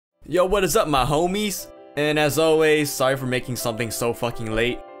Yo, what is up, my homies? And as always, sorry for making something so fucking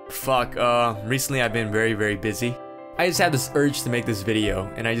late. Fuck, recently I've been very busy. I just had this urge to make this video,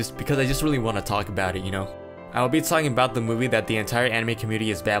 and because I just really want to talk about it, you know? I will be talking about the movie that the entire anime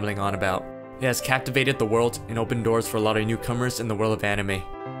community is babbling on about. It has captivated the world and opened doors for a lot of newcomers in the world of anime.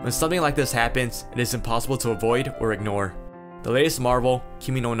 When something like this happens, it is impossible to avoid or ignore. The latest Marvel,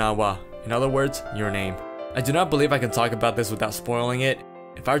 Kimi no Na wa, in other words, Your Name. I do not believe I can talk about this without spoiling it.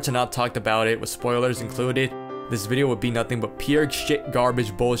 If I were to not talk about it with spoilers included, this video would be nothing but pure shit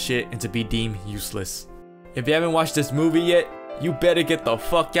garbage bullshit and to be deemed useless. If you haven't watched this movie yet, you better get the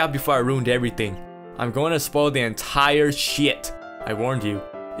fuck out before I ruined everything. I'm going to spoil the entire shit. I warned you.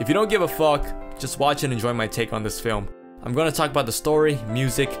 If you don't give a fuck, just watch and enjoy my take on this film. I'm going to talk about the story,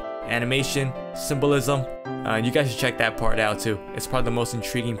 music, animation, symbolism, and you guys should check that part out too. It's probably the most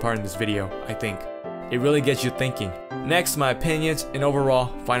intriguing part in this video, I think. It really gets you thinking. Next, my opinions and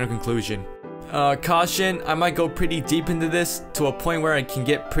overall final conclusion. Caution, I might go pretty deep into this to a point where I can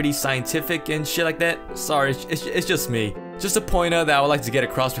get pretty scientific and shit like that. Sorry, it's just me. Just a pointer that I would like to get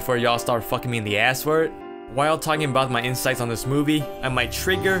across before y'all start fucking me in the ass for it. While talking about my insights on this movie, I might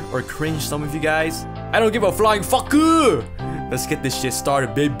trigger or cringe some of you guys. I don't give a flying fucker! Let's get this shit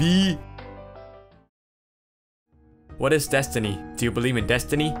started, baby! What is destiny? Do you believe in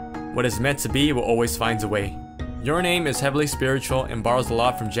destiny? What is meant to be will always find a way. Your Name is heavily spiritual and borrows a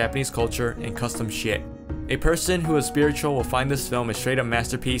lot from Japanese culture and custom shit. A person who is spiritual will find this film a straight up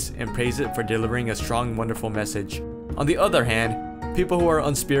masterpiece and praise it for delivering a strong, wonderful message. On the other hand, people who are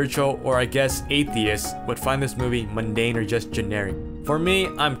unspiritual or I guess atheists would find this movie mundane or just generic. For me,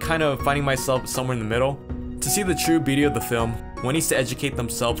 I'm kind of finding myself somewhere in the middle. To see the true beauty of the film, one needs to educate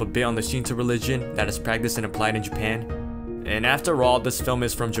themselves a bit on the Shinto religion that is practiced and applied in Japan. And after all, this film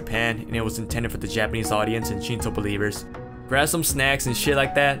is from Japan and it was intended for the Japanese audience and Shinto believers. Grab some snacks and shit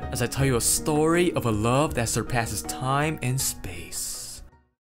like that as I tell you a story of a love that surpasses time and space.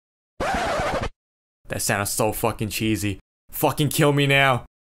 That sounded so fucking cheesy. Fucking kill me now.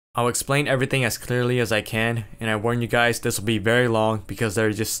 I'll explain everything as clearly as I can, and I warn you guys this will be very long because there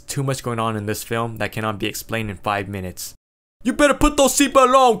is just too much going on in this film that cannot be explained in 5 minutes. You better put those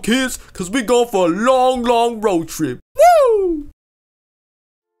seatbelts on, kids, cause we going for a long road trip. Woo!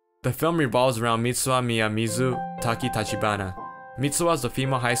 The film revolves around Mitsuha Miyamizu Taki Tachibana. Mitsuha is a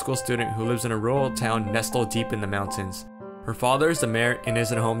female high school student who lives in a rural town nestled deep in the mountains. Her father is the mayor and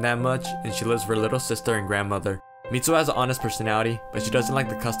isn't home that much, and she lives with her little sister and grandmother. Mitsuha has an honest personality, but she doesn't like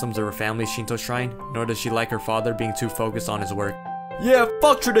the customs of her family's Shinto shrine, nor does she like her father being too focused on his work. Yeah,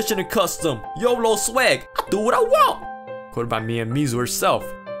 fuck tradition and custom. YOLO swag. I do what I want. Quoted by Miyamizu herself.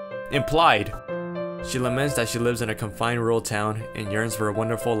 Implied. She laments that she lives in a confined rural town and yearns for a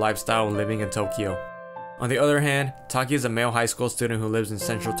wonderful lifestyle living in Tokyo. On the other hand, Taki is a male high school student who lives in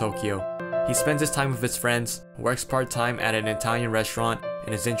central Tokyo. He spends his time with his friends, works part-time at an Italian restaurant,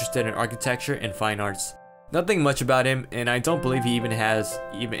 and is interested in architecture and fine arts. Nothing much about him, and I don't believe he even has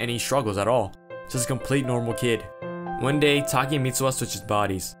any struggles at all. Just a complete normal kid. One day, Taki and Mitsuha switches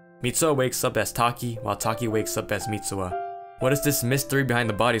bodies. Mitsuha wakes up as Taki, while Taki wakes up as Mitsuha. What is this mystery behind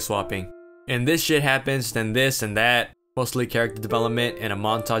the body swapping? And this shit happens, then this and that. Mostly character development and a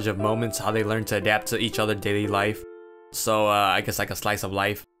montage of moments how they learn to adapt to each other's daily life. So, I guess like a slice of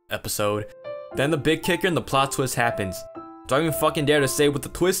life episode. Then the big kicker and the plot twist happens. Do I even fucking dare to say what the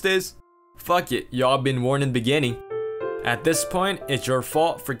twist is? Fuck it, y'all been warned in the beginning. At this point, it's your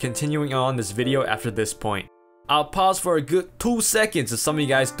fault for continuing on this video after this point. I'll pause for a good 2 seconds if some of you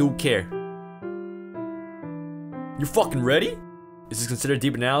guys do care. You fucking ready? Is this considered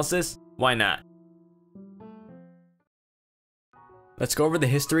deep analysis? Why not? Let's go over the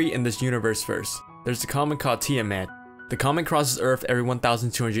history in this universe first. There's a comet called Tiamat. The comet crosses Earth every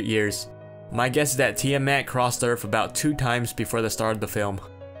 1,200 years. My guess is that Tiamat crossed Earth about 2 times before the start of the film.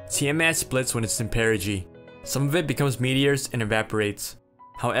 Tiamat splits when it's in perigee. Some of it becomes meteors and evaporates.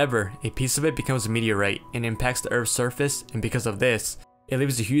 However, a piece of it becomes a meteorite and impacts the Earth's surface, and because of this, it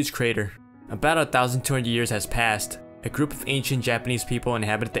leaves a huge crater. About 1,200 years has passed. A group of ancient Japanese people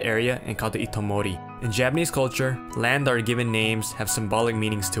inhabited the area and called the Itomori. In Japanese culture, land that are given names have symbolic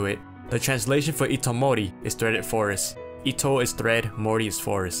meanings to it. The translation for Itomori is threaded forest. Ito is thread, mori is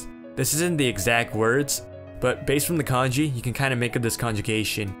forest. This isn't the exact words, but based from the kanji, you can kind of make up this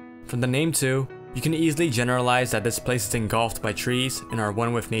conjugation. From the name too, you can easily generalize that this place is engulfed by trees and are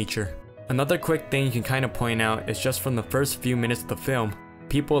one with nature. Another quick thing you can kind of point out is just from the first few minutes of the film,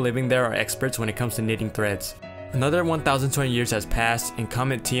 people living there are experts when it comes to knitting threads. Another 1,020 years has passed and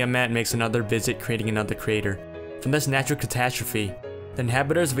Comet Tiamat makes another visit, creating another crater. From this natural catastrophe, the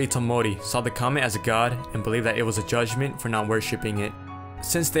inhabitants of Itomori saw the comet as a god and believed that it was a judgment for not worshipping it.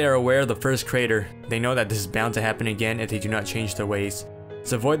 Since they are aware of the first crater, they know that this is bound to happen again if they do not change their ways.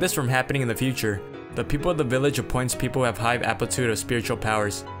 To avoid this from happening in the future, the people of the village appoints people who have high aptitude of spiritual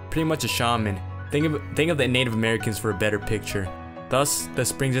powers, pretty much a shaman. Think of the Native Americans for a better picture. Thus,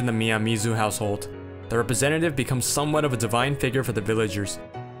 this brings in the Miyamizu household. The representative becomes somewhat of a divine figure for the villagers.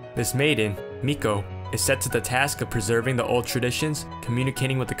 This maiden, Miko, is set to the task of preserving the old traditions,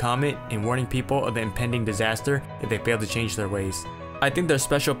 communicating with the comet, and warning people of the impending disaster if they fail to change their ways. I think their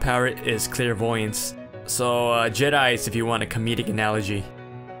special power is clairvoyance, so Jedis if you want a comedic analogy.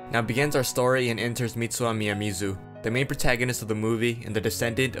 Now begins our story and enters Mitsuha Miyamizu, the main protagonist of the movie and the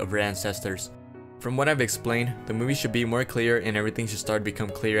descendant of her ancestors. From what I've explained, the movie should be more clear and everything should start to become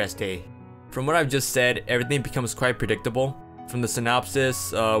clear as day. From what I've just said, everything becomes quite predictable. From the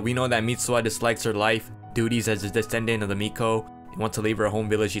synopsis, we know that Mitsuha dislikes her life, duties as a descendant of the Miko, and wants to leave her home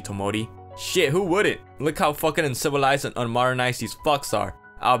village Itomori. Shit, who wouldn't? Look how fucking uncivilized and unmodernized these fucks are.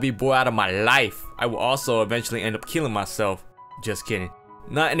 I'll be bored out of my life. I will also eventually end up killing myself. Just kidding.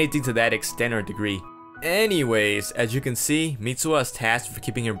 Not anything to that extent or degree. Anyways, as you can see, Mitsuha is tasked with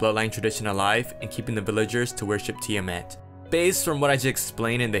keeping her bloodline tradition alive and keeping the villagers to worship Tiamat. Based from what I just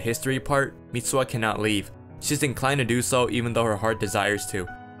explained in the history part, Mitsuha cannot leave. She's inclined to do so even though her heart desires to.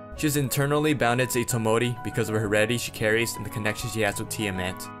 She's internally bounded to Itomori because of her heredity she carries and the connection she has with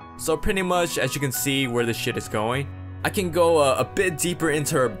Tiamat. So pretty much, as you can see where this shit is going. I can go a bit deeper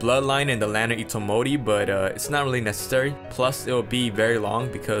into her bloodline in the land of Itomori, but it's not really necessary. Plus, it will be very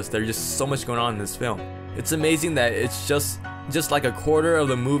long because there's just so much going on in this film. It's amazing that it's just like a quarter of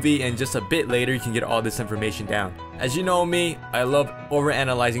the movie and just a bit later you can get all this information down. As you know me, I love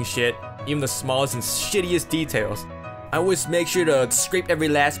overanalyzing shit, even the smallest and shittiest details. I always make sure to scrape every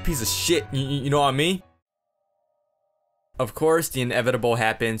last piece of shit, you know what I mean? Of course, the inevitable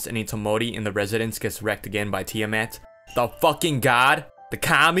happens and Itomori and the residents gets wrecked again by Tiamat. The fucking god? The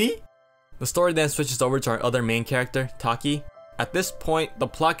Kami? The story then switches over to our other main character, Taki. At this point, the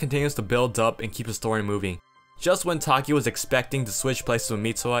plot continues to build up and keep the story moving. Just when Taki was expecting to switch places with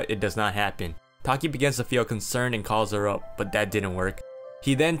Mitsuha, it does not happen. Taki begins to feel concerned and calls her up, but that didn't work.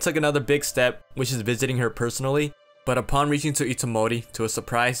 He then took another big step, which is visiting her personally, but upon reaching to Itomori, to his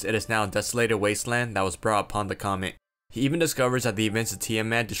surprise, it is now a desolated wasteland that was brought upon the comet. He even discovers that the events of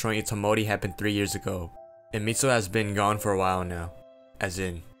Tiamat destroying Itomori happened 3 years ago. And Mitsuha has been gone for a while now. As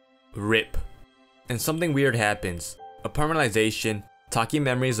in, RIP. And something weird happens. Upon realization, Taki's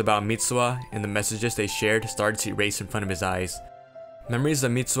memories about Mitsuha and the messages they shared started to erase in front of his eyes. Memories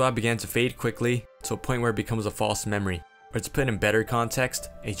of Mitsuha began to fade quickly to a point where it becomes a false memory, or to put in better context,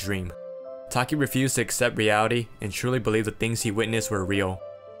 a dream. Taki refused to accept reality and truly believed the things he witnessed were real.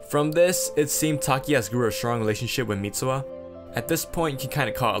 From this, it seemed Taki has grew a strong relationship with Mitsuha. At this point, you can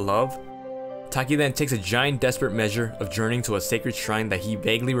kinda call it love. Taki then takes a giant desperate measure of journeying to a sacred shrine that he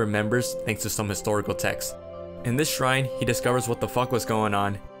vaguely remembers thanks to some historical text. In this shrine, he discovers what the fuck was going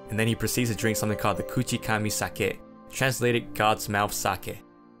on, and then he proceeds to drink something called the Kuchi Kami Sake, translated God's Mouth Sake.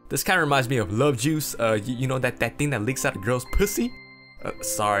 This kind of reminds me of love juice, you know that thing that leaks out of girl's pussy?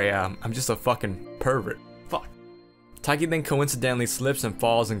 Sorry, I'm just a fucking pervert. Fuck. Taki then coincidentally slips and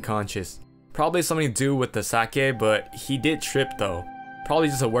falls unconscious. Probably something to do with the sake, but he did trip though. Probably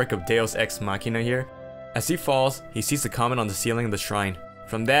just a work of Deus Ex Machina here. As he falls, he sees the comet on the ceiling of the shrine.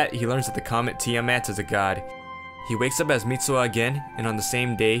 From that, he learns that the comet Tiamat is a god. He wakes up as Mitsuha again, and on the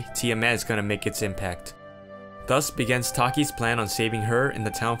same day, Tiamat is gonna make its impact. Thus begins Taki's plan on saving her and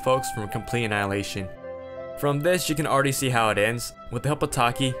the town folks from complete annihilation. From this, you can already see how it ends. With the help of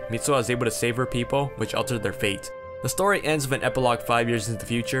Taki, Mitsuha is able to save her people, which altered their fate. The story ends with an epilogue 5 years into the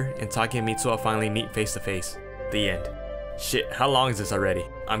future, and Taki and Mitsuha finally meet face to face. The end. Shit, how long is this already?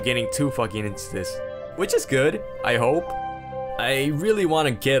 I'm getting too fucking into this. Which is good, I hope. I really want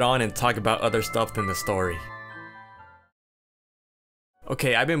to get on and talk about other stuff than the story.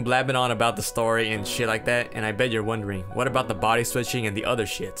 Okay, I've been blabbing on about the story and shit like that, and I bet you're wondering, what about the body switching and the other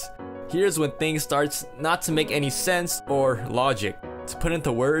shits? Here's when things starts not to make any sense or logic. To put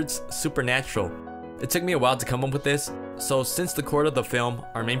into words, supernatural. It took me a while to come up with this. So since the core of the film,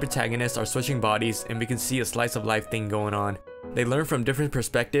 our main protagonists are switching bodies and we can see a slice of life thing going on. They learn from different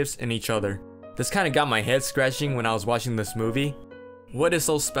perspectives in each other. This kind of got my head scratching when I was watching this movie. What is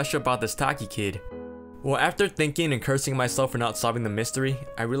so special about this Taki kid? Well, after thinking and cursing myself for not solving the mystery,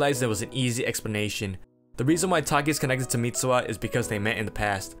 I realized there was an easy explanation. The reason why Taki is connected to Mitsuha is because they met in the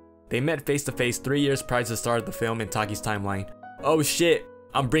past. They met face to face 3 years prior to the start of the film in Taki's timeline. Oh shit,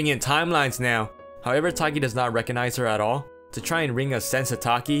 I'm bringing timelines now. However, Taki does not recognize her at all. To try and ring a sense to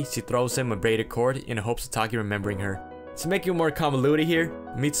Taki, she throws him a braided cord in hopes of Taki remembering her. To make it more convoluted here,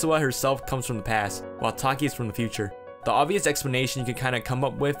 Mitsuha herself comes from the past, while Taki is from the future. The obvious explanation you can kind of come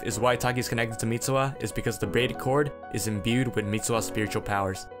up with is why Taki is connected to Mitsuha is because the braided cord is imbued with Mitsuha's spiritual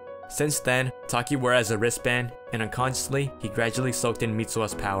powers. Since then, Taki wore it as a wristband, and unconsciously, he gradually soaked in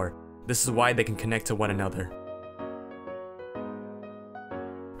Mitsuha's power. This is why they can connect to one another.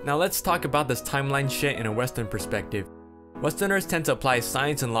 Now let's talk about this timeline shit in a Western perspective. Westerners tend to apply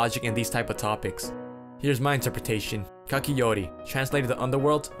science and logic in these type of topics. Here's my interpretation. Kakiyori, translated the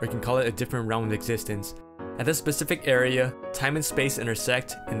underworld, or you can call it a different realm of existence. At this specific area, time and space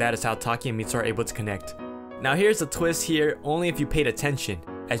intersect, and that is how Taki and Mitsuha are able to connect. Now here's a twist here, only if you paid attention.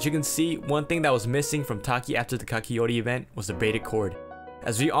 As you can see, one thing that was missing from Taki after the Kakiyori event was the braided cord.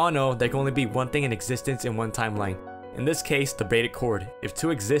 As we all know, there can only be one thing in existence in one timeline. In this case, the braided cord. If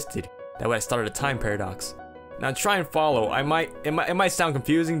two existed, that would have started a time paradox. Now try and follow. It might sound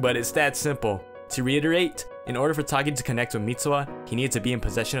confusing, but it's that simple. To reiterate, in order for Taki to connect with Mitsuha, he needed to be in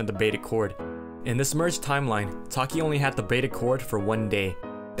possession of the braided cord. In this merged timeline, Taki only had the braided cord for one day.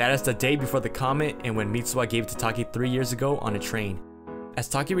 That is the day before the comet and when Mitsuha gave it to Taki 3 years ago on a train. As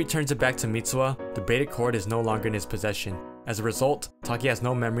Taki returns it back to Mitsuha, the braided cord is no longer in his possession. As a result, Taki has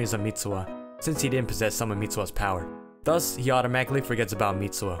no memories of Mitsuha, since he didn't possess some of Mitsuha's power. Thus, he automatically forgets about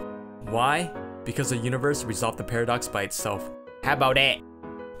Mitsuha. Why? Because the universe resolved the paradox by itself. How about that?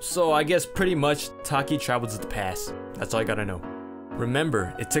 So I guess pretty much Taki traveled to the past. That's all I gotta know.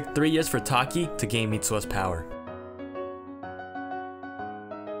 Remember, it took 3 years for Taki to gain Mitsuha's power.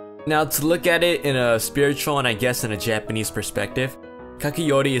 Now to look at it in a spiritual and I guess in a Japanese perspective,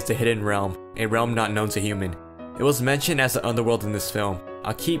 Kakiyori is the hidden realm, a realm not known to human. It was mentioned as the underworld in this film.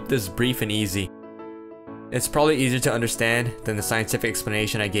 I'll keep this brief and easy. It's probably easier to understand than the scientific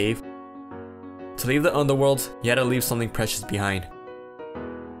explanation I gave. To leave the underworld, you had to leave something precious behind.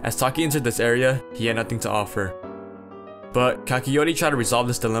 As Taki entered this area, he had nothing to offer. But Kakiyori tried to resolve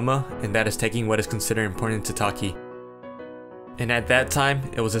this dilemma, and that is taking what is considered important to Taki. And at that time,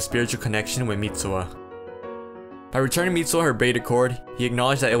 it was a spiritual connection with Mitsuha. By returning Mitsuha her braided cord, he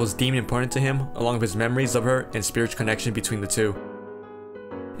acknowledged that it was deemed important to him, along with his memories of her and spiritual connection between the two.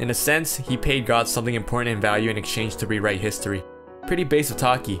 In a sense, he paid God something important in value in exchange to rewrite history. Pretty base of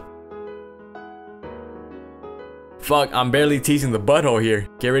Taki. Fuck, I'm barely teasing the butthole here.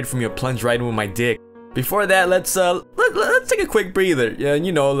 Get ready for me to plunge right in with my dick. Before that, let's take a quick breather. Yeah,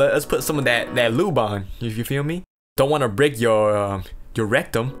 you know, let's put some of that lube on. If you feel me? Don't want to break your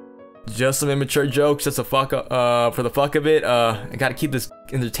rectum. Just some immature jokes, just for the fuck of it. I gotta keep this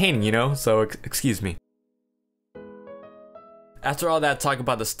entertaining, you know. So excuse me. After all that talk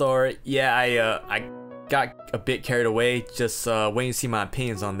about the story, yeah, I got a bit carried away. Just waiting to see my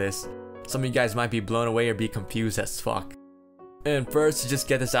opinions on this. Some of you guys might be blown away or be confused as fuck. And first, to just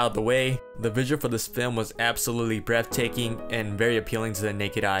get this out of the way, the visual for this film was absolutely breathtaking and very appealing to the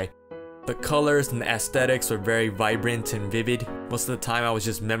naked eye. The colors and the aesthetics were very vibrant and vivid. Most of the time I was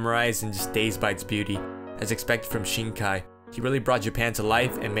just memorized and just dazed by its beauty. As expected from Shinkai, he really brought Japan to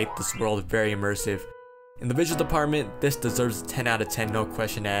life and made this world very immersive. In the visual department, this deserves a 10 out of 10, no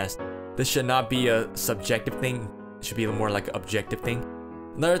question asked. This should not be a subjective thing, it should be more like an objective thing.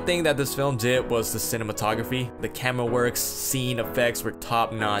 Another thing that this film did was the cinematography. The camera works, scene effects were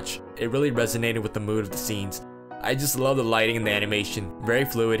top notch. It really resonated with the mood of the scenes. I just love the lighting and the animation. Very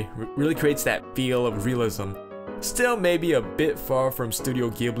fluid, really creates that feel of realism. Still maybe a bit far from Studio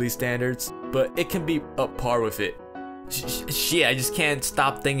Ghibli standards, but it can be up par with it. Shit, I just can't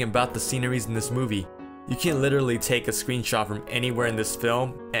stop thinking about the sceneries in this movie. You can literally take a screenshot from anywhere in this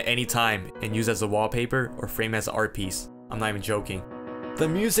film at any time and use as a wallpaper or frame as an art piece. I'm not even joking. The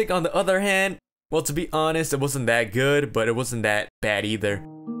music on the other hand, well, to be honest, it wasn't that good, but it wasn't that bad either.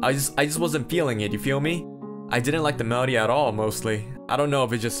 I just wasn't feeling it, you feel me? I didn't like the melody at all, mostly. I don't know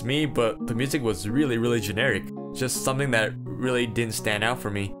if it's just me, but the music was really generic. Just something that really didn't stand out for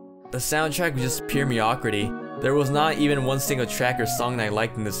me. The soundtrack was just pure mediocrity. There was not even one single track or song that I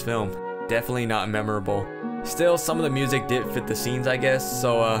liked in this film. Definitely not memorable. Still, some of the music did fit the scenes, I guess,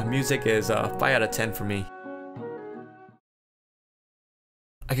 so music is 5 out of 10 for me.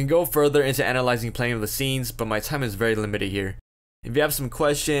 I can go further into analyzing plenty of the scenes, but my time is very limited here. If you have some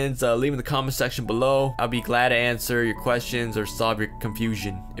questions, leave in the comment section below. I'll be glad to answer your questions or solve your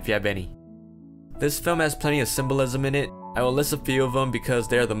confusion, if you have any. This film has plenty of symbolism in it. I will list a few of them because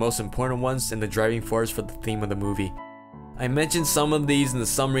they are the most important ones and the driving force for the theme of the movie. I mentioned some of these in the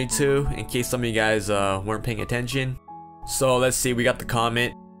summary too, in case some of you guys weren't paying attention. So let's see, we got the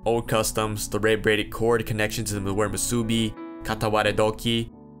comet, old customs, the red braided cord connection to the word musubi, katawaredoki,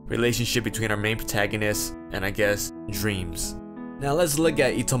 relationship between our main protagonists, and I guess, dreams. Now let's look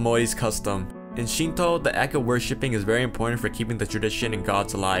at Itomori's custom. In Shinto, the act of worshipping is very important for keeping the tradition and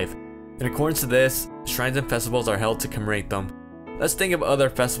gods alive. In accordance to this, shrines and festivals are held to commemorate them. Let's think of other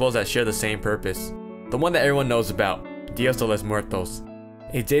festivals that share the same purpose. The one that everyone knows about, Dia de los Muertos.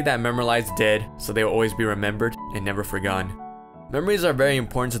 A day that memorializes dead so they will always be remembered and never forgotten. Memories are very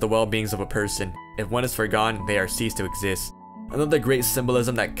important to the well-being of a person. If one is forgotten, they are ceased to exist. Another great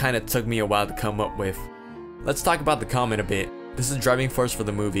symbolism that kinda took me a while to come up with. Let's talk about the comet a bit. This is the driving force for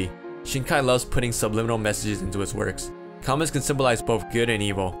the movie. Shinkai loves putting subliminal messages into his works. Comets can symbolize both good and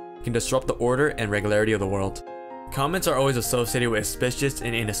evil, can disrupt the order and regularity of the world. Comets are always associated with auspicious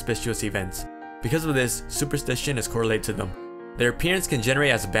and inauspicious events. Because of this, superstition is correlated to them. Their appearance can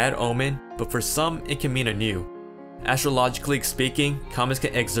generate as a bad omen, but for some, it can mean a new. Astrologically speaking, comets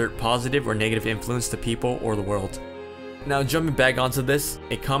can exert positive or negative influence to people or the world. Now jumping back onto this,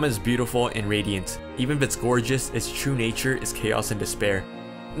 a comet is beautiful and radiant. Even if it's gorgeous, its true nature is chaos and despair.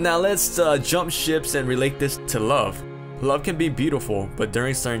 Now let's jump ships and relate this to love. Love can be beautiful, but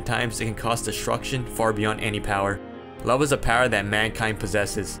during certain times it can cause destruction far beyond any power. Love is a power that mankind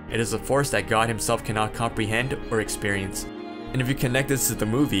possesses. It is a force that God himself cannot comprehend or experience. And if you connect this to the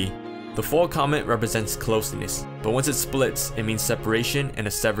movie, the full comet represents closeness, but once it splits, it means separation and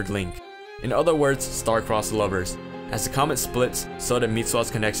a severed link. In other words, star-crossed lovers. As the comet splits, so did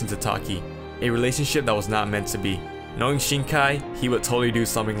Mitsua's connection to Taki, a relationship that was not meant to be. Knowing Shinkai, he would totally do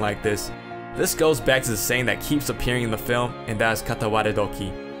something like this. This goes back to the saying that keeps appearing in the film, and that is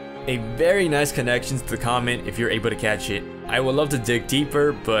katawaredoki. A very nice connection to the comet if you're able to catch it. I would love to dig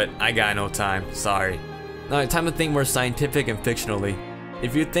deeper, but I got no time, sorry. Now time to think more scientific and fictionally.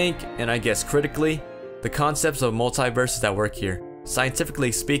 If you think, and I guess critically, the concepts of multiverses that work here.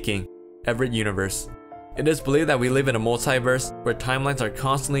 Scientifically speaking, Everett universe. It is believed that we live in a multiverse where timelines are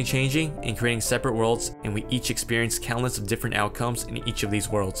constantly changing and creating separate worlds, and we each experience countless of different outcomes in each of these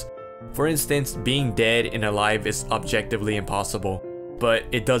worlds. For instance, being dead and alive is objectively impossible, but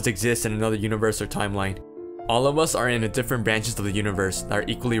it does exist in another universe or timeline. All of us are in different branches of the universe that are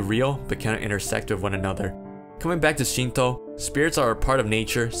equally real but cannot intersect with one another. Coming back to Shinto, spirits are a part of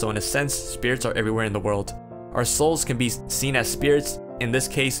nature, so in a sense, spirits are everywhere in the world. Our souls can be seen as spirits. In this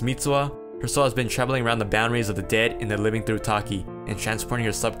case, Mitsuha, her soul has been traveling around the boundaries of the dead and the living through Taki, and transporting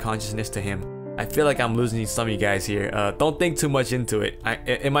her subconsciousness to him. I feel like I'm losing some of you guys here. Don't think too much into it.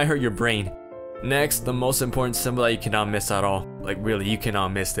 It might hurt your brain. Next, the most important symbol that you cannot miss at all. Like really, you cannot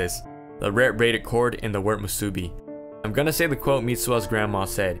miss this. The red braided cord and the word musubi. I'm gonna say the quote Mitsuha's grandma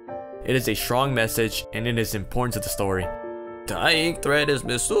said. It is a strong message and it is important to the story. Tying thread is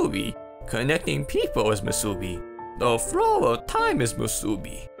musubi. Connecting people is musubi. The flow of time is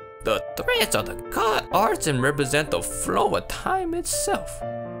musubi. The threads are the god arts and represent the flow of time itself.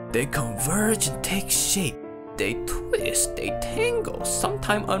 They converge and take shape. They twist, they tangle,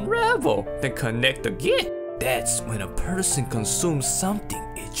 sometimes unravel, then connect again. That's when a person consumes something,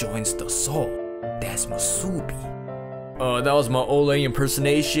 it joins the soul. That's musubi. That was my old lady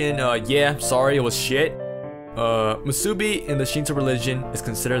impersonation. Yeah, sorry, it was shit. Musubi in the Shinto religion is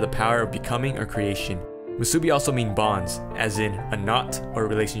considered the power of becoming or creation. Musubi also means bonds, as in a knot or a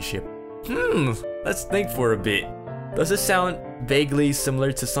relationship. Let's think for a bit. Does this sound vaguely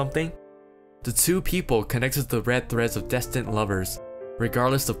similar to something? The two people connected to the red threads of destined lovers,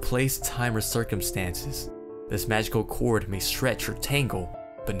 regardless of place, time, or circumstances. This magical cord may stretch or tangle,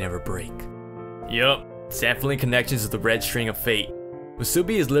 but never break. Yup, definitely connections to the red string of fate.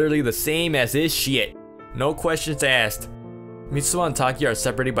 Musubi is literally the same as his shit. No questions asked. Mitsuha and Taki are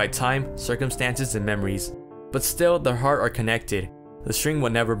separated by time, circumstances, and memories, but still their heart are connected. The string will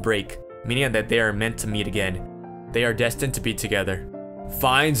never break, meaning that they are meant to meet again. They are destined to be together.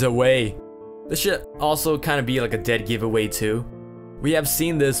 Finds a way. This should also kind of be like a dead giveaway too. We have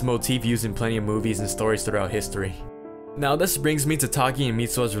seen this motif used in plenty of movies and stories throughout history. Now this brings me to Taki and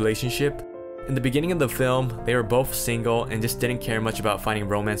Mitsuha's relationship. In the beginning of the film, they were both single and just didn't care much about finding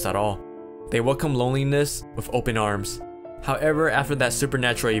romance at all. They welcomed loneliness with open arms. However, after that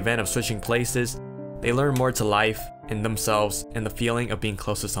supernatural event of switching places, they learn more to life, in themselves, and the feeling of being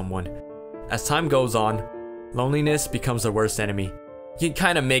close to someone. As time goes on, loneliness becomes their worst enemy. You can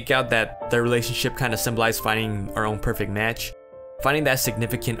kind of make out that their relationship kind of symbolizes finding our own perfect match. Finding that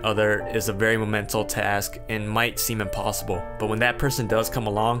significant other is a very monumental task and might seem impossible, but when that person does come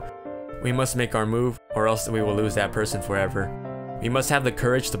along, we must make our move or else we will lose that person forever. We must have the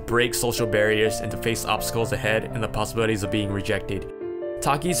courage to break social barriers and to face obstacles ahead and the possibilities of being rejected.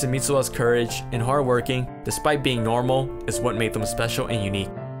 Taki's and Mitsuha's courage and hard working, despite being normal, is what made them special and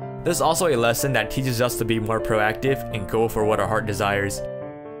unique. This is also a lesson that teaches us to be more proactive and go for what our heart desires.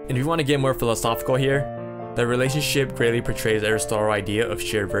 And if you want to get more philosophical here, the relationship greatly portrays Aristotle's idea of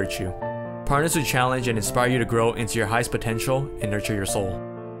shared virtue. Partners who challenge and inspire you to grow into your highest potential and nurture your soul.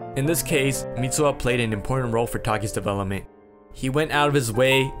 In this case, Mitsuha played an important role for Taki's development. He went out of his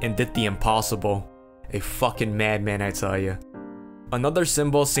way and did the impossible. A fucking madman, I tell ya. Another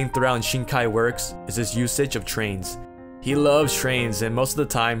symbol seen throughout in Shinkai works is his usage of trains. He loves trains, and most of the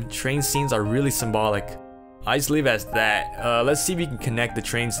time, train scenes are really symbolic. I just leave it as that. Let's see if you can connect the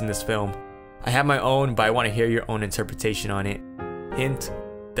trains in this film. I have my own, but I want to hear your own interpretation on it. Hint,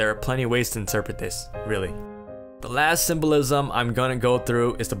 there are plenty of ways to interpret this, really. The last symbolism I'm gonna go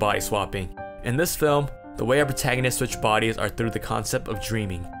through is the body swapping. In this film, the way our protagonists switch bodies are through the concept of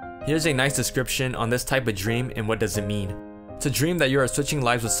dreaming. Here's a nice description on this type of dream and what does it mean. To dream that you are switching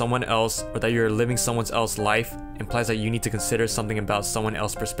lives with someone else or that you are living someone else's life implies that you need to consider something about someone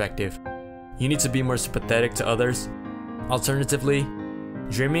else's perspective. You need to be more sympathetic to others. Alternatively,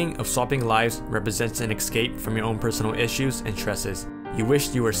 dreaming of swapping lives represents an escape from your own personal issues and stresses. You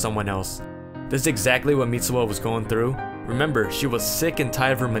wished you were someone else. This is exactly what Mitsuha was going through. Remember, she was sick and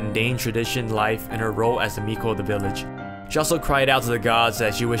tired of her mundane tradition life and her role as the Miko of the village. She also cried out to the gods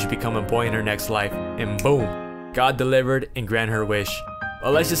that she wished to become a boy in her next life, and boom, God delivered and granted her wish.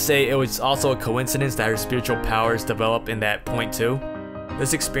 But let's just say it was also a coincidence that her spiritual powers developed in that point too.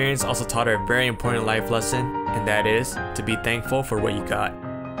 This experience also taught her a very important life lesson, and that is to be thankful for what you got.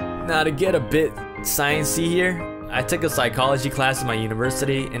 Now to get a bit sciencey here, I took a psychology class in my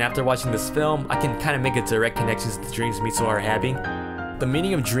university, and after watching this film, I can kind of make a direct connection to the dreams Mitsuha are having. The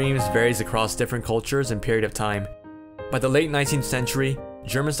meaning of dreams varies across different cultures and period of time. By the late 19th century,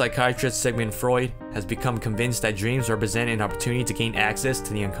 German psychiatrist Sigmund Freud has become convinced that dreams represent an opportunity to gain access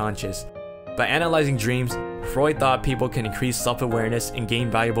to the unconscious. By analyzing dreams, Freud thought people can increase self-awareness and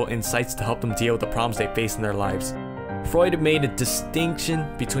gain valuable insights to help them deal with the problems they face in their lives. Freud made a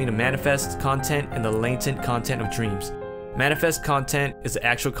distinction between the manifest content and the latent content of dreams. Manifest content is the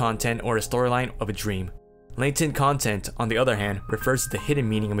actual content or a storyline of a dream. Latent content, on the other hand, refers to the hidden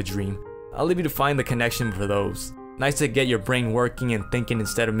meaning of a dream. I'll leave you to find the connection for those. Nice to get your brain working and thinking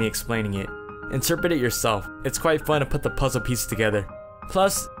instead of me explaining it. Interpret it yourself. It's quite fun to put the puzzle pieces together.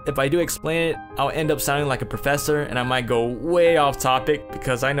 Plus, if I do explain it, I'll end up sounding like a professor and I might go way off topic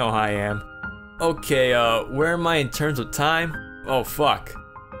because I know how I am. Okay, where am I in terms of time? Oh fuck.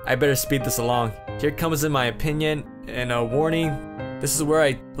 I better speed this along. Here comes in my opinion, and a warning, this is where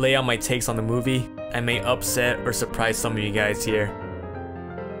I lay out my takes on the movie. I may upset or surprise some of you guys here.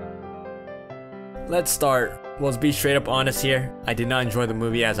 Let's start. Well, let's be straight up honest here. I did not enjoy the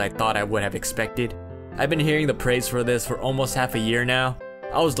movie as I thought I would have expected. I've been hearing the praise for this for almost half a year now.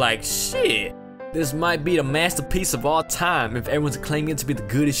 I was like, shit. This might be the masterpiece of all time if everyone's claiming it to be the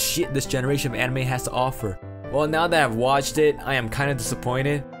goodest shit this generation of anime has to offer. Well, now that I've watched it, I am kinda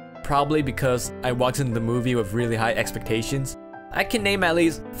disappointed. Probably because I walked into the movie with really high expectations. I can name at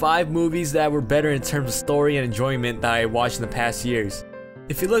least 5 movies that were better in terms of story and enjoyment that I watched in the past years.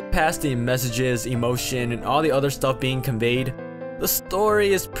 If you look past the messages, emotion, and all the other stuff being conveyed, the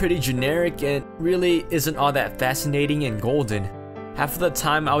story is pretty generic and really isn't all that fascinating and golden. Half of the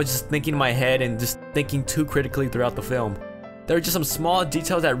time I was just thinking in my head and just thinking too critically throughout the film. There are just some small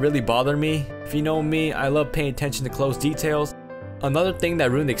details that really bother me. If you know me, I love paying attention to close details. Another thing that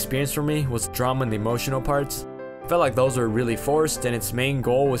ruined the experience for me was the drama and the emotional parts. I felt like those were really forced and its main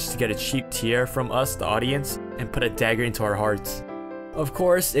goal was to get a cheap tear from us, the audience, and put a dagger into our hearts. Of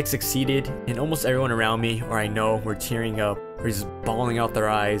course, it succeeded, and almost everyone around me, or I know, were tearing up, or just bawling out their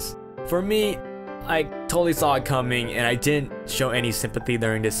eyes. For me, I totally saw it coming, and I didn't show any sympathy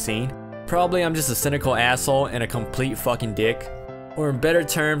during this scene. Probably I'm just a cynical asshole and a complete fucking dick. Or in better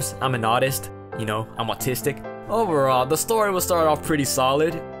terms, I'm an autist. You know, I'm autistic. Overall, the story will start off pretty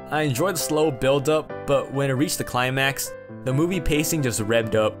solid. I enjoyed the slow build-up, but when it reached the climax, the movie pacing just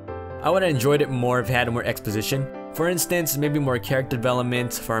revved up. I would have enjoyed it more if it had more exposition. For instance, maybe more character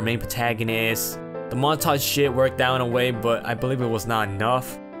development for our main protagonist. The montage shit worked out in a way, but I believe it was not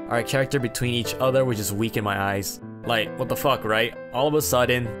enough. Our character between each other was just weak in my eyes. Like, what the fuck, right? All of a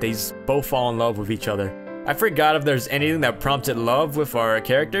sudden, they just both fall in love with each other. I forgot if there's anything that prompted love with our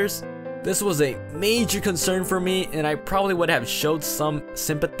characters. This was a major concern for me, and I probably would have showed some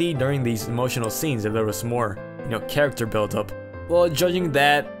sympathy during these emotional scenes if there was more, character build-up. Well, judging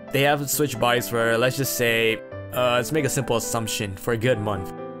that, they have switched bodies for, let's just say, let's make a simple assumption, for a good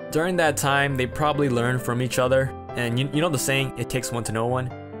month. During that time, they probably learned from each other, and you know the saying, it takes one to know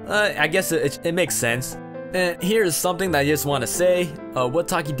one? I guess it makes sense. And here's something that I just want to say. What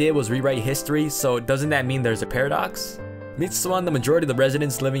Taki did was rewrite history, so doesn't that mean there's a paradox? Mitsuha and the majority of the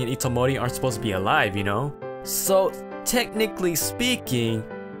residents living in Itomori aren't supposed to be alive, you know? So, technically speaking,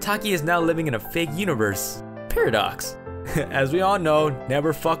 Taki is now living in a fake universe. Paradox. As we all know,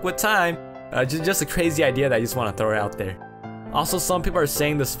 never fuck with time. Just a crazy idea that I just want to throw out there. Also, some people are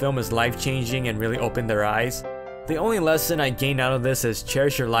saying this film is life-changing and really opened their eyes. The only lesson I gained out of this is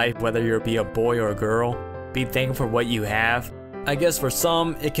cherish your life, whether you be a boy or a girl. Be thankful for what you have. I guess for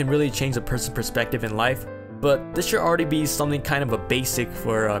some, it can really change a person's perspective in life, but this should already be something kind of a basic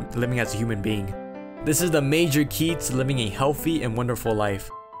for living as a human being. This is the major key to living a healthy and wonderful life.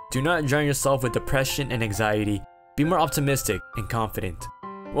 Do not drown yourself with depression and anxiety. Be more optimistic and confident.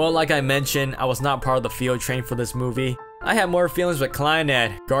 Well, like I mentioned, I was not part of the field train for this movie. I had more feelings with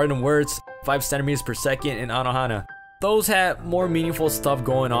Clynad, Garden Words, 5 centimeters per second, and Anohana. Those had more meaningful stuff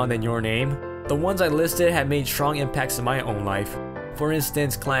going on than Your Name. The ones I listed had made strong impacts in my own life. For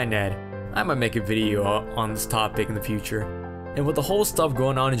instance, Clynad. I might make a video on this topic in the future. And with the whole stuff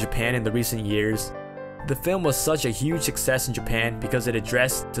going on in Japan in the recent years, the film was such a huge success in Japan because it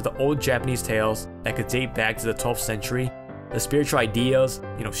addressed to the old Japanese tales that could date back to the 12th century, the spiritual ideas,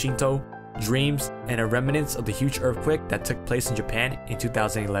 Shinto, dreams, and a remnants of the huge earthquake that took place in Japan in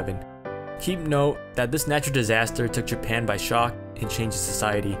 2011. Keep note that this natural disaster took Japan by shock and changed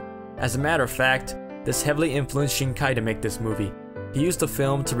society. As a matter of fact, this heavily influenced Shinkai to make this movie. He used the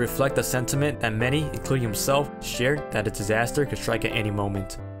film to reflect the sentiment that many, including himself, shared that a disaster could strike at any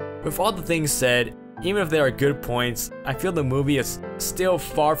moment. With all the things said, even if there are good points, I feel the movie is still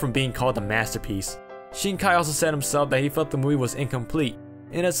far from being called a masterpiece. Shinkai also said himself that he felt the movie was incomplete.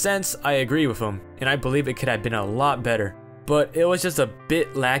 In a sense, I agree with him, and I believe it could have been a lot better, but it was just a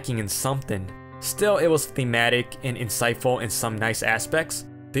bit lacking in something. Still, it was thematic and insightful in some nice aspects.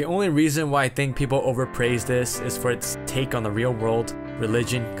 The only reason why I think people overpraise this is for its take on the real world,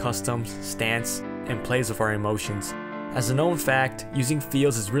 religion, customs, stance, and plays with our emotions. As a known fact, using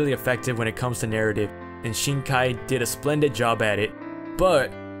feels is really effective when it comes to narrative, and Shinkai did a splendid job at it.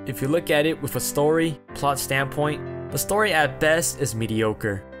 But if you look at it with a story, plot standpoint, the story at best is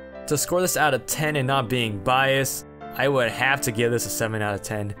mediocre. To score this out of 10 and not being biased, I would have to give this a 7 out of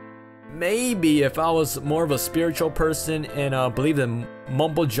 10. Maybe if I was more of a spiritual person and believe the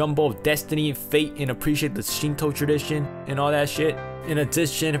mumbo jumbo of destiny and fate and appreciate the Shinto tradition and all that shit. In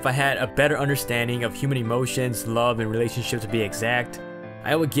addition, if I had a better understanding of human emotions, love, and relationships to be exact,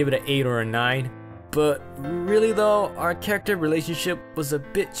 I would give it an 8 or a 9. But really though, our character relationship was a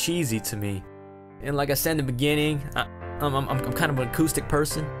bit cheesy to me. And like I said in the beginning, I'm kind of an acoustic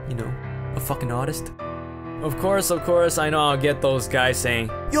person, a fucking artist. Of course, I know I'll get those guys saying,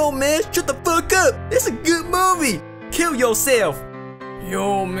 "Yo man, shut the fuck up! It's a good movie! Kill yourself!"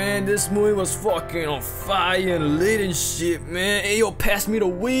 Yo man, this movie was fucking on fire and lit and shit, man. Hey yo, pass me the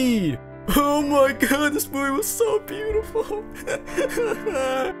weed! Oh my god, this movie was so beautiful!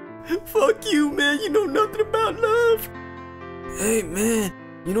 Fuck you, man, you know nothing about love! Hey man,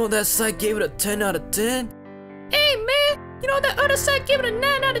 you know that site gave it a 10 out of 10? Hey man, you know that other side gave it a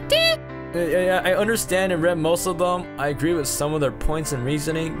 9 out of 10? Yeah, I understand and read most of them. I agree with some of their points and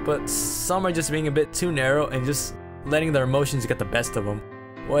reasoning, but some are just being a bit too narrow and just letting their emotions get the best of them.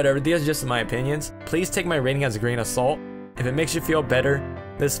 Whatever, these are just my opinions. Please take my rating as a grain of salt. If it makes you feel better,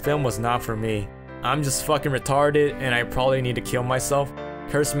 this film was not for me. I'm just fucking retarded and I probably need to kill myself.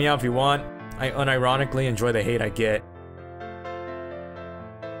 Curse me out if you want. I unironically enjoy the hate I get.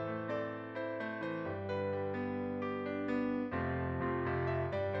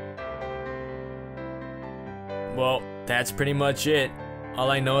 Well, that's pretty much it. All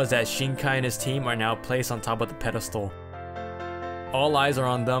I know is that Shinkai and his team are now placed on top of the pedestal. All eyes are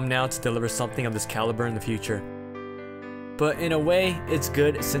on them now to deliver something of this caliber in the future. But in a way, it's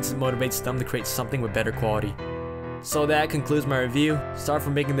good since it motivates them to create something with better quality. So that concludes my review. Sorry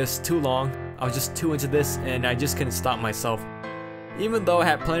for making this too long. I was just too into this and I just couldn't stop myself. Even though I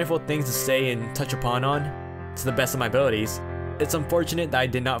had plentiful things to say and touch upon to the best of my abilities, it's unfortunate that I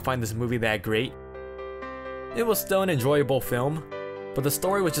did not find this movie that great. It was still an enjoyable film, but the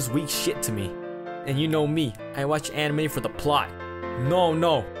story was just weak shit to me. And you know me, I watch anime for the plot. No,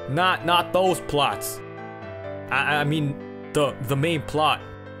 not those plots. I mean the main plot.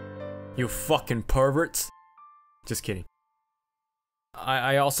 You fucking perverts. Just kidding.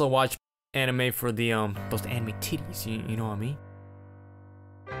 I also watch anime for the those anime titties, you know what I mean?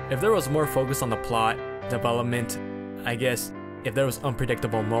 If there was more focus on the plot, development, I guess if there was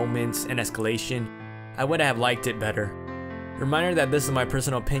unpredictable moments and escalation, I would have liked it better. Reminder that this is my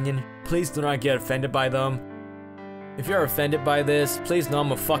personal opinion, please do not get offended by them. If you're offended by this, please know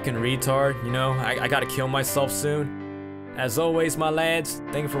I'm a fucking retard, I gotta kill myself soon. As always my lads,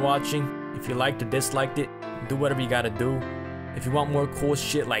 thank you for watching. If you liked or disliked it, do whatever you gotta do. If you want more cool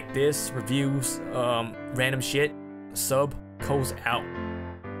shit like this, reviews, random shit, sub, Co's out.